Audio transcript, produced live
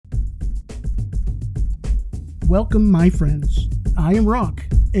Welcome, my friends. I am Rock,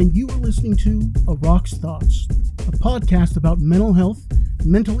 and you are listening to A Rock's Thoughts, a podcast about mental health,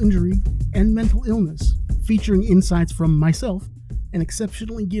 mental injury, and mental illness, featuring insights from myself, an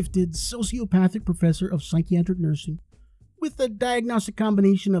exceptionally gifted sociopathic professor of psychiatric nursing, with a diagnostic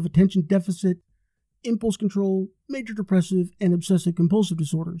combination of attention deficit, impulse control, major depressive, and obsessive compulsive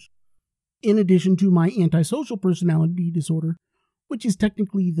disorders, in addition to my antisocial personality disorder, which is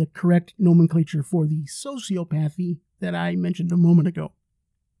technically the correct nomenclature for the sociopathy that I mentioned a moment ago.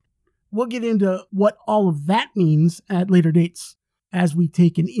 We'll get into what all of that means at later dates, as we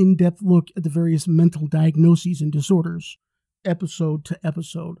take an in-depth look at the various mental diagnoses and disorders, episode to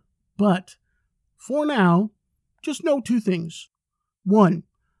episode. But, for now, just know two things. One,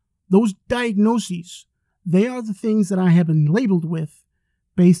 those diagnoses, they are the things that I have been labeled with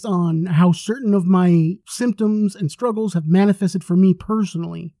based on how certain of my symptoms and struggles have manifested for me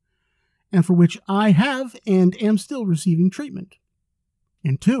personally, and for which I have and am still receiving treatment.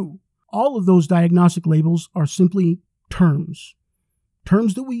 And two, all of those diagnostic labels are simply terms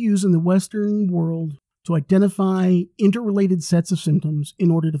that we use in the Western world to identify interrelated sets of symptoms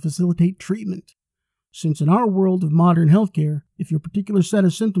in order to facilitate treatment. Since in our world of modern healthcare, if your particular set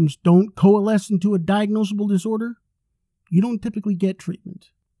of symptoms don't coalesce into a diagnosable disorder, you don't typically get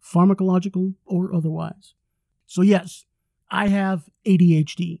treatment, pharmacological or otherwise. So yes, I have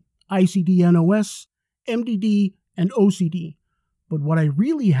ADHD, ICD-NOS, MDD, and OCD. But what I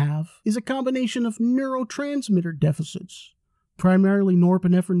really have is a combination of neurotransmitter deficits, primarily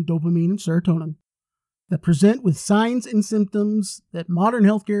norepinephrine, dopamine, and serotonin, that present with signs and symptoms that modern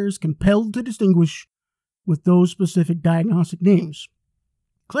healthcare is compelled to distinguish with those specific diagnostic names.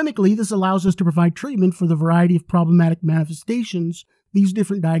 Clinically, this allows us to provide treatment for the variety of problematic manifestations these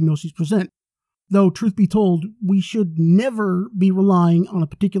different diagnoses present. Though, truth be told, we should never be relying on a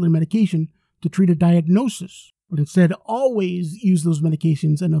particular medication to treat a diagnosis, but instead always use those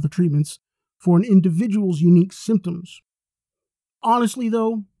medications and other treatments for an individual's unique symptoms. Honestly,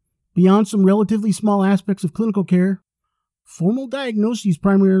 though, beyond some relatively small aspects of clinical care, formal diagnoses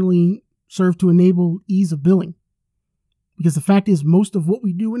primarily serve to enable ease of billing. Because the fact is, most of what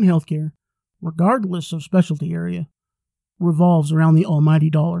we do in healthcare, regardless of specialty area, revolves around the almighty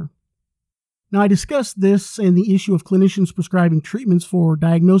dollar. Now, I discussed this and the issue of clinicians prescribing treatments for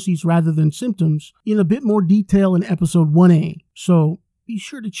diagnoses rather than symptoms in a bit more detail in episode 1A, so be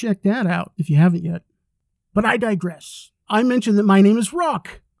sure to check that out if you haven't yet. But I digress. I mentioned that my name is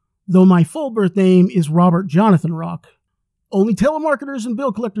Rock, though my full birth name is Robert Jonathan Rock. Only telemarketers and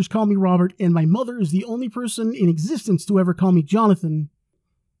bill collectors call me Robert, and my mother is the only person in existence to ever call me Jonathan.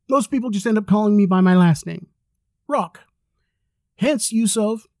 Most people just end up calling me by my last name, Rock. Hence use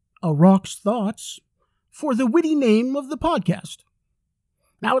of A Rock's Thoughts for the witty name of the podcast.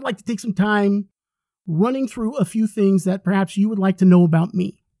 Now I would like to take some time running through a few things that perhaps you would like to know about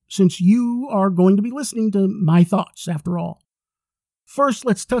me, since you are going to be listening to my thoughts after all. First,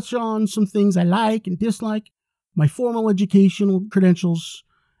 let's touch on some things I like and dislike, my formal educational credentials,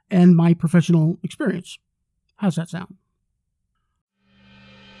 and my professional experience. How's that sound?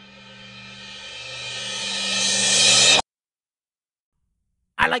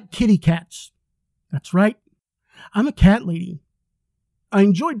 I like kitty cats. That's right. I'm a cat lady. I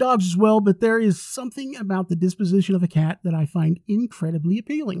enjoy dogs as well, but there is something about the disposition of a cat that I find incredibly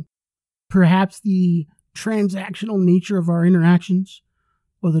appealing. Perhaps the transactional nature of our interactions,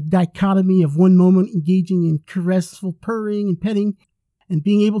 or the dichotomy of one moment engaging in caressful purring and petting, and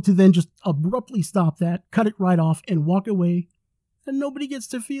being able to then just abruptly stop that, cut it right off, and walk away, and nobody gets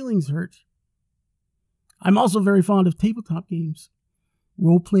their feelings hurt. I'm also very fond of tabletop games,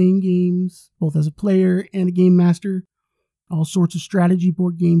 role-playing games, both as a player and a game master, all sorts of strategy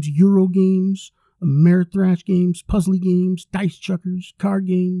board games, Euro games, Ameritrash games, puzzle games, dice chuckers, card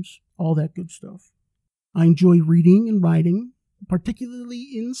games, all that good stuff. I enjoy reading and writing, particularly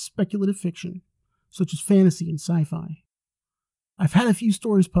in speculative fiction, such as fantasy and sci-fi. I've had a few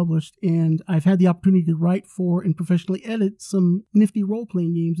stories published, and I've had the opportunity to write for and professionally edit some nifty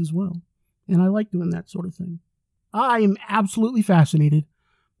role-playing games as well, and I like doing that sort of thing. I am absolutely fascinated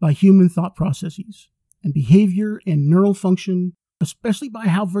by human thought processes and behavior and neural function, especially by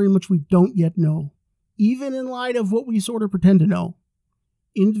how very much we don't yet know, even in light of what we sort of pretend to know.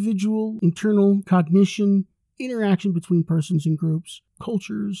 Individual, internal cognition, interaction between persons and groups,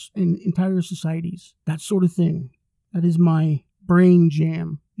 cultures, and entire societies. That sort of thing. That is my brain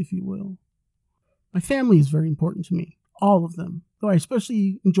jam, if you will. My family is very important to me. All of them. Though I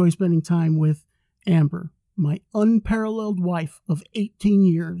especially enjoy spending time with Amber, my unparalleled wife of 18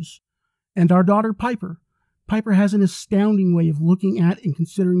 years, and our daughter Piper. Piper has an astounding way of looking at and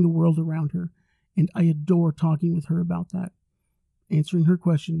considering the world around her, and I adore talking with her about that, answering her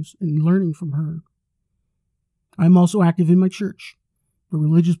questions and learning from her. I'm also active in my church. The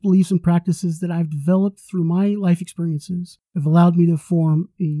religious beliefs and practices that I've developed through my life experiences have allowed me to form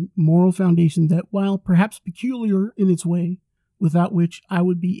a moral foundation that, while perhaps peculiar in its way, without which I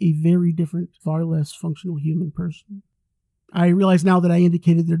would be a very different, far less functional human person. I realize now that I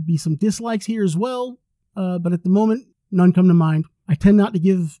indicated there'd be some dislikes here as well, but at the moment, none come to mind. I tend not to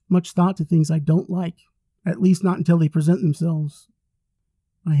give much thought to things I don't like, at least not until they present themselves.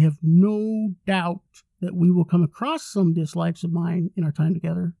 I have no doubt that we will come across some dislikes of mine in our time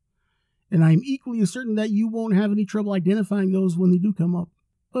together, and I'm equally as certain that you won't have any trouble identifying those when they do come up.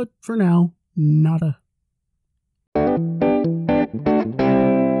 But for now, nada.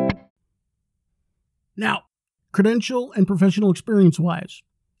 Now, credential and professional experience-wise,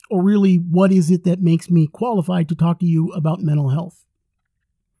 or really, what is it that makes me qualified to talk to you about mental health?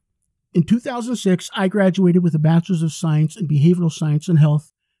 In 2006, I graduated with a Bachelor's of Science in Behavioral Science and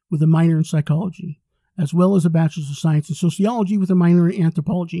Health with a minor in Psychology, as well as a Bachelor's of Science in Sociology with a minor in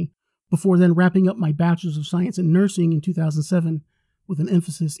Anthropology, before then wrapping up my Bachelor's of Science in Nursing in 2007 with an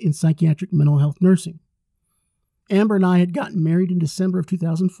emphasis in Psychiatric Mental Health Nursing. Amber and I had gotten married in December of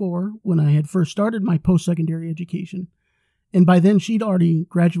 2004 when I had first started my post-secondary education, and by then she'd already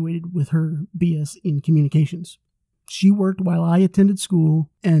graduated with her BS in Communications. She worked while I attended school,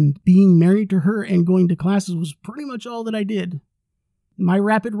 and being married to her and going to classes was pretty much all that I did. My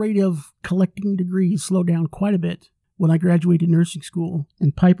rapid rate of collecting degrees slowed down quite a bit when I graduated nursing school,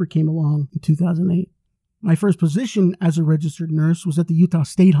 and Piper came along in 2008. My first position as a registered nurse was at the Utah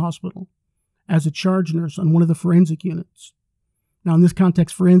State Hospital as a charge nurse on one of the forensic units. Now, in this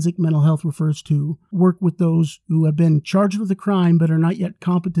context, forensic mental health refers to work with those who have been charged with a crime but are not yet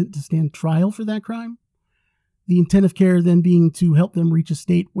competent to stand trial for that crime. The intent of care then being to help them reach a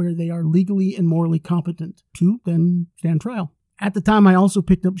state where they are legally and morally competent to then stand trial. At the time, I also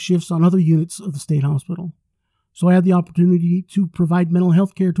picked up shifts on other units of the state hospital, so I had the opportunity to provide mental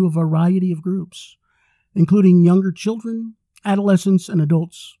health care to a variety of groups, including younger children, adolescents, and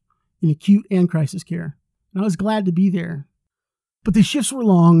adults in acute and crisis care. And I was glad to be there. But the shifts were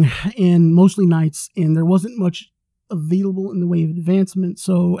long and mostly nights, and there wasn't much available in the way of advancement,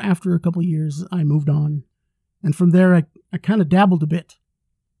 so after a couple of years, I moved on. And from there, I kind of dabbled a bit.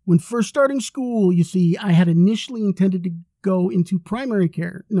 When first starting school, you see, I had initially intended to go into primary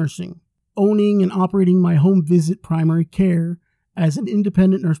care nursing, owning and operating my home visit primary care as an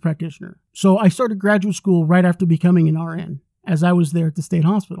independent nurse practitioner. So I started graduate school right after becoming an RN, as I was there at the state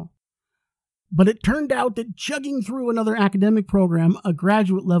hospital. But it turned out that chugging through another academic program, a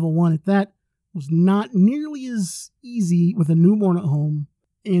graduate level one at that, was not nearly as easy with a newborn at home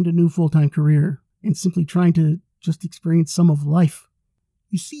and a new full-time career, and simply trying to just experience some of life.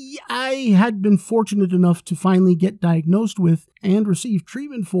 You see, I had been fortunate enough to finally get diagnosed with and receive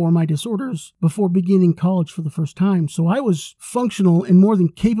treatment for my disorders before beginning college for the first time, so I was functional and more than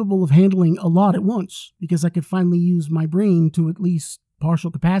capable of handling a lot at once, because I could finally use my brain to at least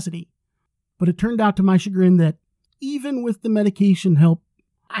partial capacity. But it turned out to my chagrin that even with the medication help,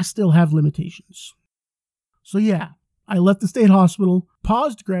 I still have limitations. So yeah, I left the state hospital,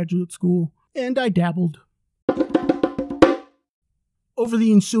 paused graduate school, and I dabbled. Over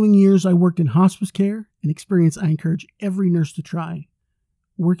the ensuing years, I worked in hospice care, an experience I encourage every nurse to try.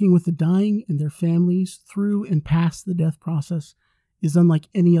 Working with the dying and their families through and past the death process is unlike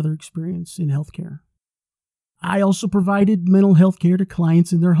any other experience in healthcare. I also provided mental health care to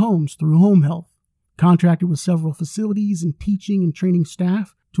clients in their homes through home health, contracted with several facilities and teaching and training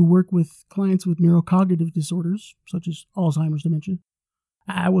staff to work with clients with neurocognitive disorders, such as Alzheimer's dementia.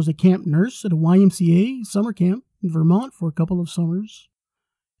 I was a camp nurse at a YMCA summer camp in Vermont for a couple of summers.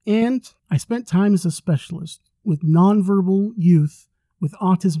 And I spent time as a specialist with nonverbal youth with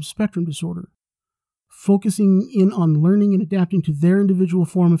autism spectrum disorder, focusing in on learning and adapting to their individual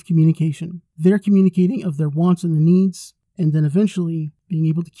form of communication, their communicating of their wants and their needs, and then eventually being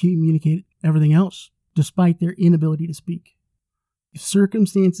able to communicate everything else, despite their inability to speak. If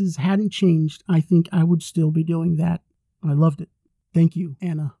circumstances hadn't changed, I think I would still be doing that. I loved it. Thank you,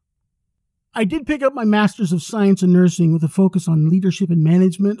 Anna. I did pick up my Master's of Science in Nursing with a focus on leadership and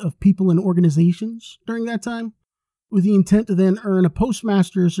management of people and organizations during that time, with the intent to then earn a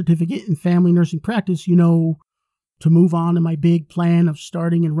postmaster's certificate in family nursing practice, to move on to my big plan of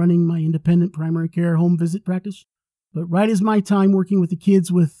starting and running my independent primary care home visit practice. But right as my time working with the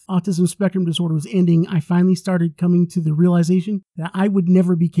kids with autism spectrum disorder was ending, I finally started coming to the realization that I would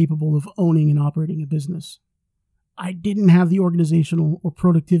never be capable of owning and operating a business. I didn't have the organizational or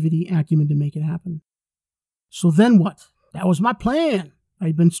productivity acumen to make it happen. So then what? That was my plan.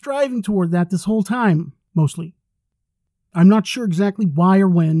 I'd been striving toward that this whole time, mostly. I'm not sure exactly why or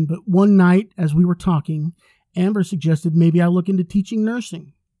when, but one night as we were talking, Amber suggested maybe I look into teaching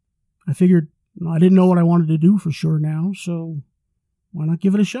nursing. I figured I didn't know what I wanted to do for sure now, so why not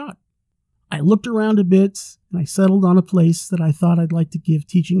give it a shot? I looked around a bit, and I settled on a place that I thought I'd like to give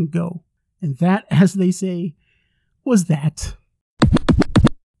teaching a go. And that, as they say, was that.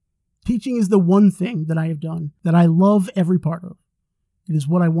 Teaching is the one thing that I have done that I love every part of. It is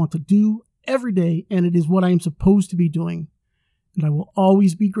what I want to do every day, and it is what I am supposed to be doing. And I will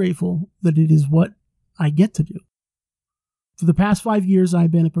always be grateful that it is what I get to do. For the past 5 years,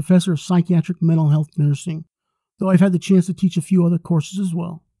 I've been a professor of psychiatric mental health nursing, though I've had the chance to teach a few other courses as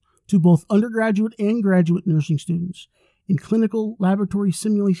well, to both undergraduate and graduate nursing students in clinical, laboratory,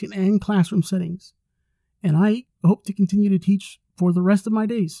 simulation, and classroom settings. And I hope to continue to teach for the rest of my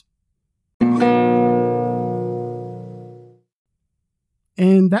days.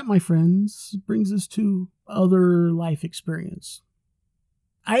 And that, my friends, brings us to other life experience.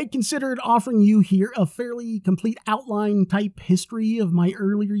 I had considered offering you here a fairly complete outline type history of my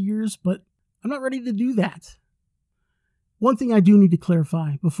earlier years, but I'm not ready to do that. One thing I do need to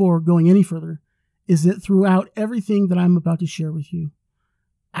clarify before going any further is that throughout everything that I'm about to share with you,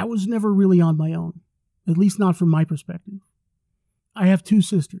 I was never really on my own, at least not from my perspective. I have two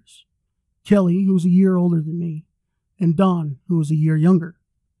sisters, Kelly, who is a year older than me, and Dawn, who is a year younger.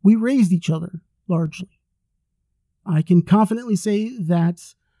 We raised each other, largely. I can confidently say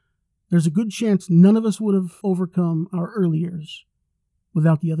that there's a good chance none of us would have overcome our early years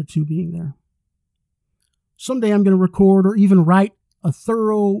without the other two being there. Someday I'm going to record or even write a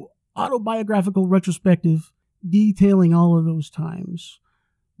thorough autobiographical retrospective detailing all of those times.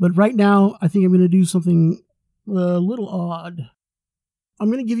 But right now, I think I'm going to do something a little odd.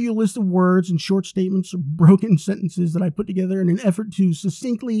 I'm going to give you a list of words and short statements or broken sentences that I put together in an effort to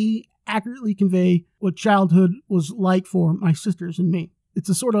succinctly, accurately convey what childhood was like for my sisters and me. It's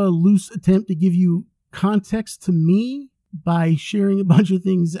a sort of loose attempt to give you context to me by sharing a bunch of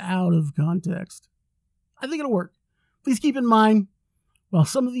things out of context. I think it'll work. Please keep in mind, while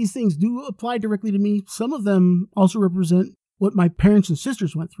some of these things do apply directly to me, some of them also represent what my parents and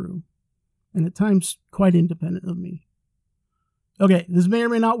sisters went through, and at times quite independent of me. Okay, this may or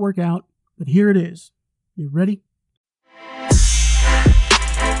may not work out, but here it is. You ready?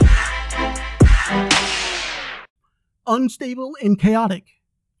 Unstable and chaotic,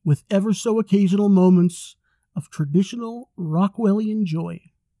 with ever so occasional moments of traditional Rockwellian joy.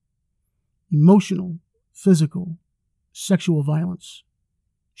 Emotional, physical, sexual violence,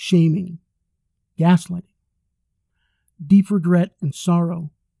 shaming, gaslighting, deep regret and sorrow,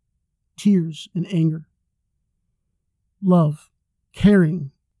 tears and anger, love,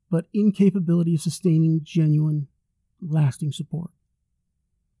 caring, but incapability of sustaining genuine, lasting support.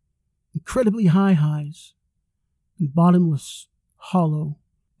 Incredibly high highs and bottomless, hollow,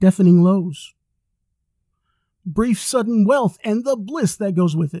 deafening lows. Brief sudden wealth and the bliss that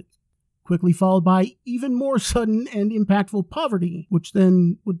goes with it, quickly followed by even more sudden and impactful poverty, which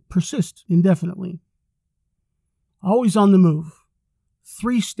then would persist indefinitely. Always on the move.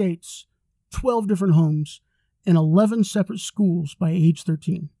 3 states, 12 different homes, and 11 separate schools by age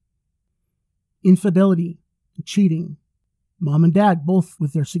 13. Infidelity and cheating. Mom and Dad both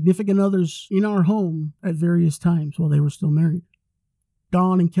with their significant others in our home at various times while they were still married.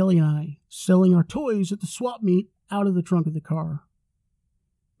 Dawn and Kelly and I selling our toys at the swap meet out of the trunk of the car.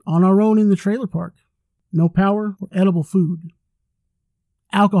 On our own in the trailer park. No power or edible food.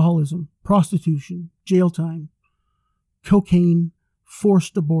 Alcoholism, prostitution, jail time, cocaine,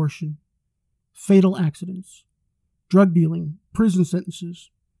 forced abortion, fatal accidents, drug dealing, prison sentences,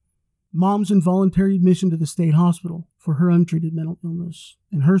 Mom's involuntary admission to the state hospital for her untreated mental illness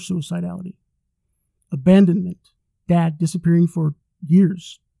and her suicidality, abandonment, Dad disappearing for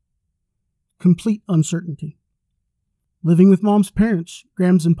years, complete uncertainty, living with Mom's parents,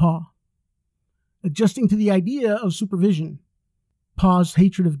 Grams and Pa, adjusting to the idea of supervision, Pa's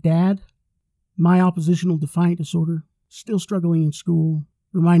hatred of Dad, my oppositional defiant disorder, still struggling in school,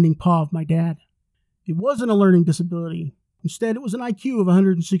 reminding Pa of my dad. It wasn't a learning disability. Instead, it was an IQ of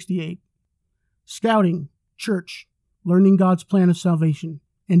 168. Scouting, church, learning God's plan of salvation,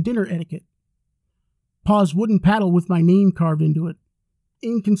 and dinner etiquette. Pa's wooden paddle with my name carved into it.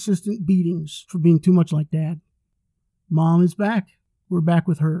 Inconsistent beatings for being too much like Dad. Mom is back. We're back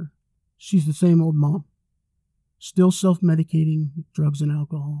with her. She's the same old mom. Still self-medicating with drugs and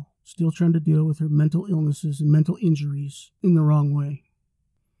alcohol. Still trying to deal with her mental illnesses and mental injuries in the wrong way.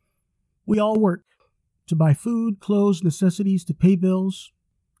 We all work to buy food, clothes, necessities, to pay bills.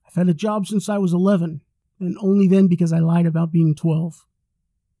 I've had a job since I was 11, and only then because I lied about being 12.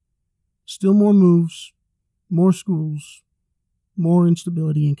 Still more moves, more schools, more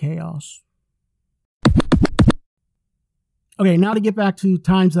instability and chaos. Okay, now to get back to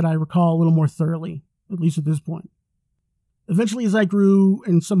times that I recall a little more thoroughly, at least at this point. Eventually, as I grew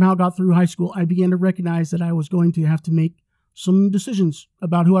and somehow got through high school, I began to recognize that I was going to have to make some decisions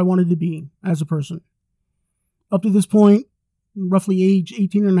about who I wanted to be as a person. Up to this point, roughly age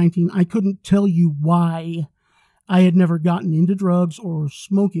 18 or 19, I couldn't tell you why I had never gotten into drugs or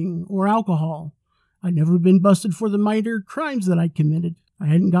smoking or alcohol. I'd never been busted for the minor crimes that I'd committed. I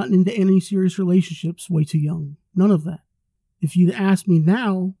hadn't gotten into any serious relationships way too young. None of that. If you'd asked me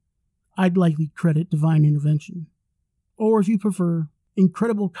now, I'd likely credit divine intervention. Or if you prefer,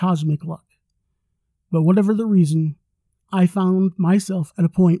 incredible cosmic luck. But whatever the reason, I found myself at a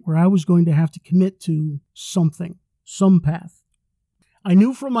point where I was going to have to commit to something, some path. I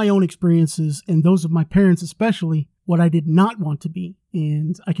knew from my own experiences, and those of my parents especially, what I did not want to be,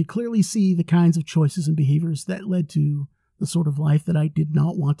 and I could clearly see the kinds of choices and behaviors that led to the sort of life that I did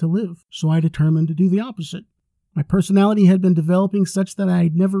not want to live. So I determined to do the opposite. My personality had been developing such that I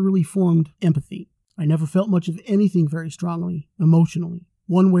had never really formed empathy. I never felt much of anything very strongly, emotionally,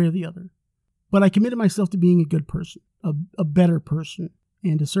 one way or the other. But I committed myself to being a good person, a better person,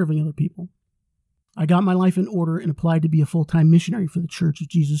 and to serving other people. I got my life in order and applied to be a full-time missionary for the Church of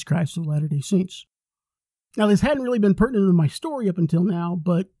Jesus Christ of Latter-day Saints. Now, this hadn't really been pertinent to my story up until now,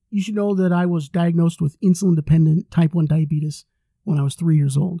 but you should know that I was diagnosed with insulin-dependent type 1 diabetes when I was 3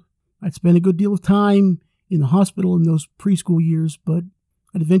 years old. I'd spent a good deal of time in the hospital in those preschool years, but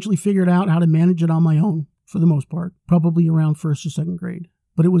I'd eventually figured out how to manage it on my own, for the most part, probably around first or second grade.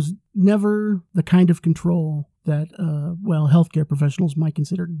 But it was never the kind of control that, healthcare professionals might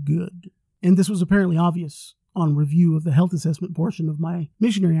consider good. And this was apparently obvious on review of the health assessment portion of my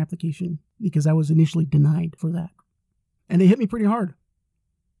missionary application, because I was initially denied for that. And it hit me pretty hard,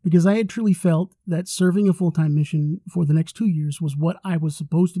 because I had truly felt that serving a full-time mission for the next 2 years was what I was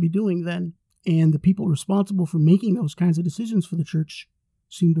supposed to be doing then, and the people responsible for making those kinds of decisions for the church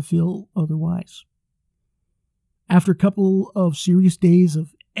seemed to feel otherwise. After a couple of serious days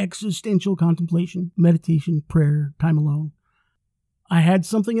of existential contemplation, meditation, prayer, time alone, I had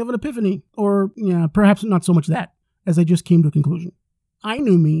something of an epiphany, or perhaps not so much that, as I just came to a conclusion. I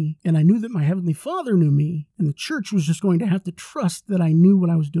knew me, and I knew that my Heavenly Father knew me, and the church was just going to have to trust that I knew what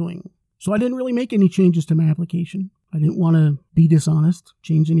I was doing. So I didn't really make any changes to my application. I didn't want to be dishonest,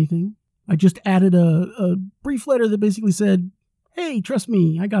 change anything. I just added a brief letter that basically said, "Hey, trust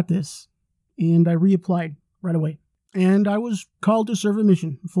me, I got this." And I reapplied right away. And I was called to serve a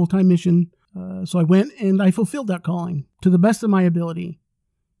mission, a full-time mission. So I went and I fulfilled that calling to the best of my ability.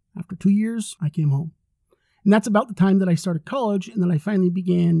 After 2 years, I came home. And that's about the time that I started college and that I finally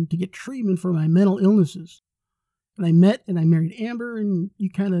began to get treatment for my mental illnesses. And I met and I married Amber, and you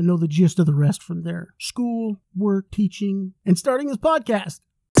kind of know the gist of the rest from there. School, work, teaching, and starting this podcast.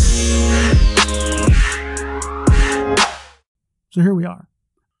 So here we are.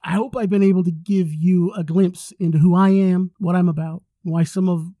 I hope I've been able to give you a glimpse into who I am, what I'm about, why some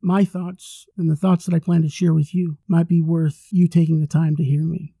of my thoughts and the thoughts that I plan to share with you might be worth you taking the time to hear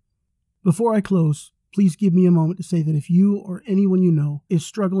me. Before I close, please give me a moment to say that if you or anyone you know is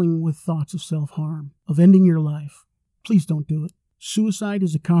struggling with thoughts of self-harm, of ending your life, please don't do it. Suicide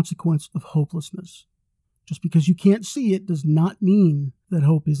is a consequence of hopelessness. Just because you can't see it does not mean that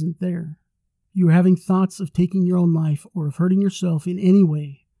hope isn't there. If you are having thoughts of taking your own life or of hurting yourself in any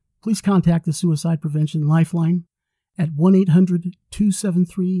way, please contact the Suicide Prevention Lifeline at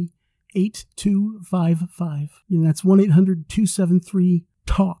 1-800-273-8255. And that's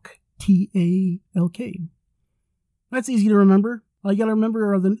 1-800-273-TALK, T-A-L-K. That's easy to remember. All you got to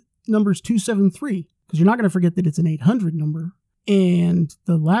remember are the numbers 273, because you're not going to forget that it's an 800 number. And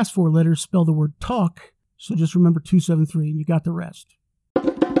the last four letters spell the word talk, so just remember 273 and you got the rest.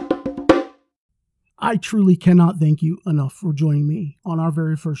 I truly cannot thank you enough for joining me on our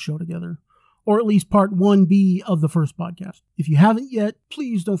very first show together, or at least part 1B of the first podcast. If you haven't yet,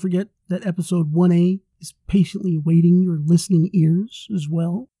 please don't forget that episode 1A is patiently waiting your listening ears as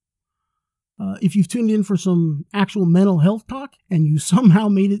well. If you've tuned in for some actual mental health talk and you somehow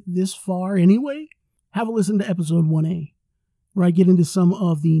made it this far anyway, have a listen to episode 1A, where I get into some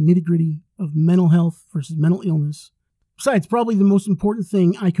of the nitty-gritty of mental health versus mental illness. Besides, probably the most important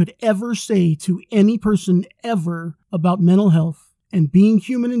thing I could ever say to any person ever about mental health and being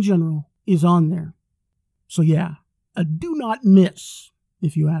human in general is on there. So yeah, a do not miss,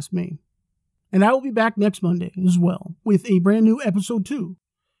 if you ask me. And I will be back next Monday as well with a brand new episode 2,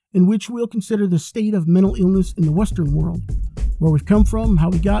 in which we'll consider the state of mental illness in the Western world, where we've come from, how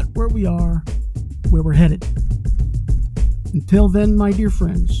we got where we are, where we're headed. Until then, my dear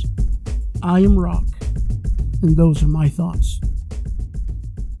friends, I am Rock, and those are my thoughts.